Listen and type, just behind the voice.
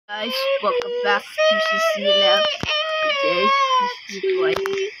Guys, welcome back to Cecilia. Today, this is like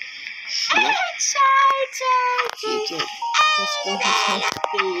TJ. Let's go to some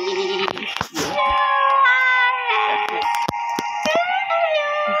space.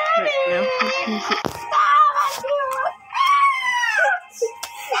 Right now,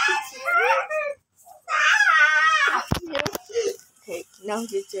 okay, now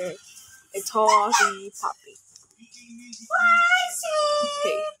your turn. It's Harvey Poppy.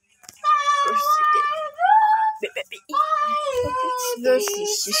 Okay.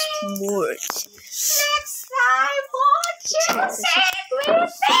 Versus just words.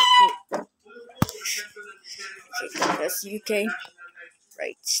 That's UK.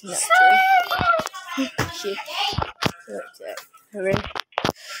 Right, not shit. Alright.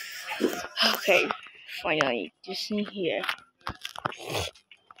 Okay, finally, just in here.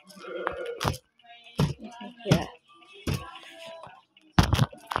 Yeah.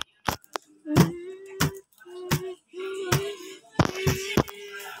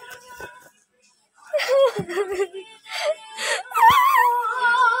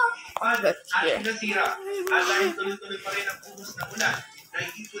 At nasira at dahil tuloy-tuloy pa rin ang ubos ng ulan na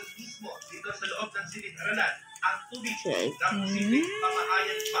iipon mismo dito sa loob ng silid-aralan ang tubig na posibleng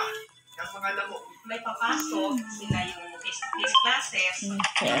pamahayan pa ng mga lamok. May papasok sila yung face-to-face classes.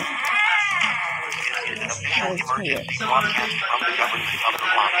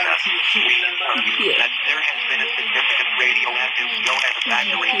 That there has been a significant radioactive spill and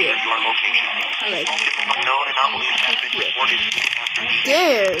evacuation in your location. Unknown anomalies have been reported.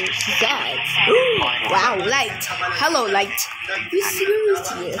 There's that. Wow, light. Hello, light. You serious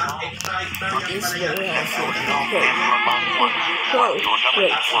here? This very awesome. Okay. Oh,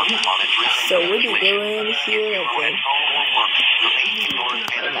 great. So what are you doing here again?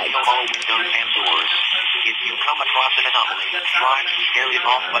 If you come across an anomaly, try to scare it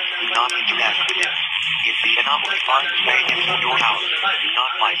off, but do not interact with it. If the anomaly finds its way into your house, do not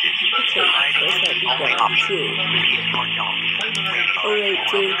fight it. Hiding is the only option. Keep your job. Alright,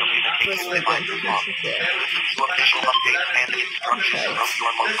 dude. What's my God? Official updates and instructions from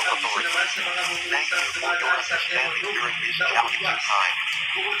your local authorities. Thank you for your understanding during this challenging time.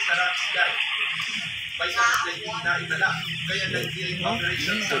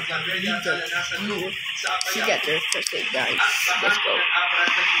 She got there first aid, guys. Let's go.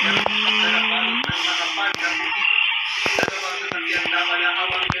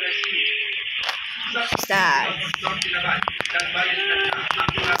 Sad.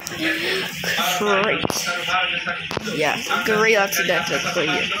 Great. Yeah, great accidental for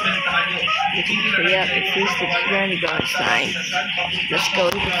you. You can create the first trend sign. Let's go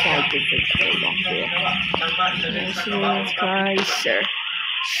to the character for back here. Guys, sir.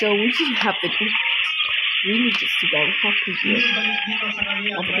 So we just have to do. We need just to go help you. I'm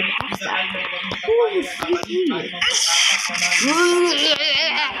gonna pass that. Who is here?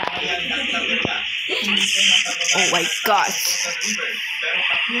 Oh my god.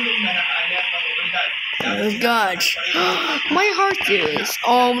 Oh god. My heart is.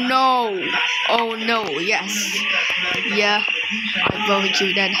 Oh no. Oh no. Yes. Yeah. I'm going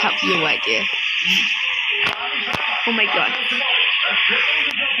to then help you right there. Oh my god.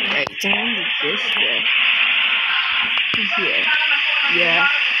 Right, down with this way. Here. Yeah.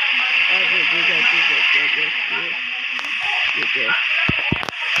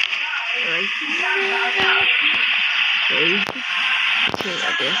 Alright. Okay. Okay,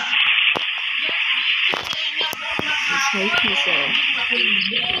 like this. Let's make this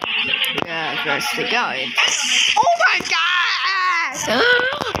yeah, first the guy. Oh my god!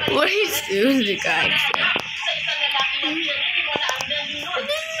 What is doing the guy?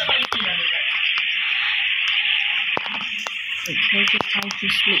 Okay, just time to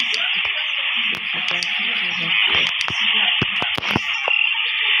sleep.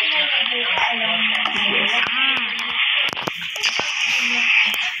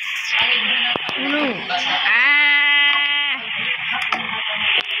 No.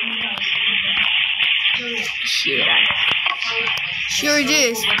 Shit. Sure it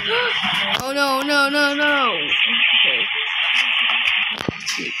is. Oh no, no, no, no. Okay.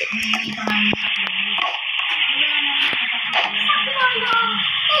 Sleep it.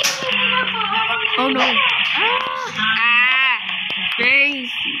 Oh no. Crazy.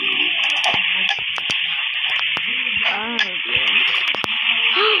 Oh dear.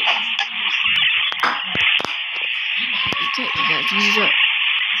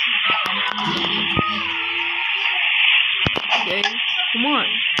 Okay, come on.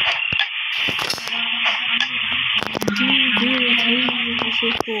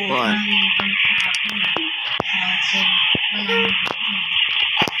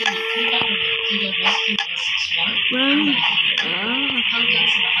 Run.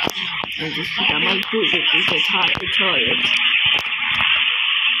 I just got my boot into the toilet.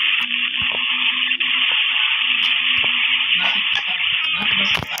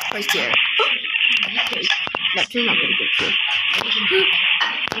 Right there. Okay. That's not gonna get through.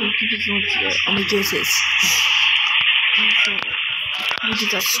 Let me do this. We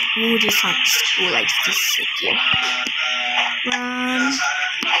did a school design school like this here. Run.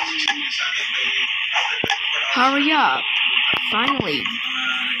 Hurry up. Finally.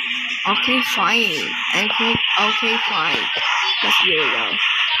 Okay, fine. Okay, fine. Let's get it out.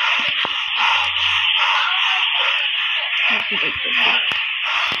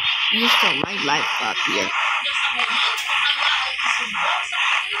 You stole my life up here.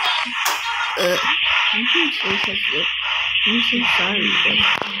 I'm so sorry.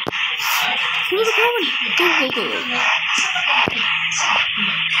 Where's it going? Go.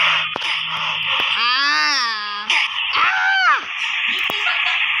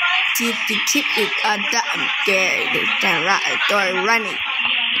 To keep it down there, they're running.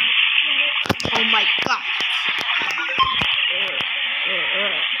 Oh my god.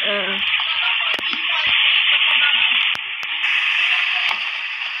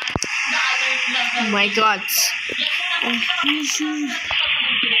 Oh my god.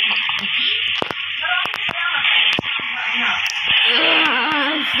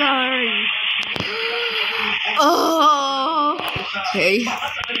 Sorry. Oh. Okay.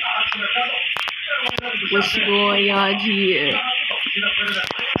 What's going on here?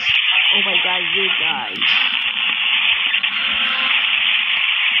 Oh my god, you guys.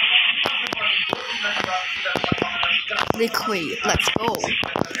 Liquid, let's go.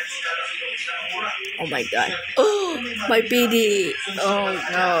 Oh my god. Oh, my baby. Oh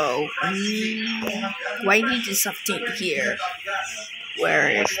no. Do I need something here? Where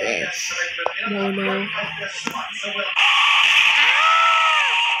is this? No.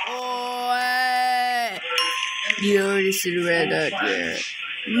 Oh, you're the silhouette out here.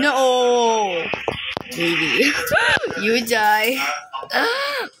 No, baby, you die.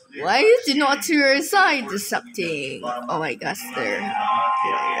 Why is it not to your side? Something. Oh my gosh, there.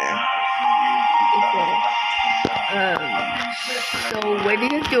 So what do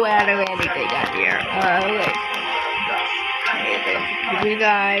you do out of anything out here? Okay. You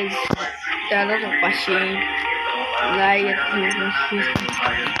guys, that was a question. Like,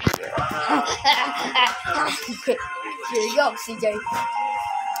 here you go, CJ.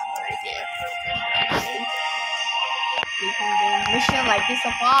 Right there. Mission like this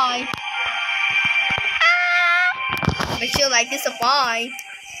apply. Mission like this apply.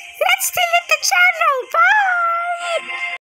 Let's delete the channel. Bye.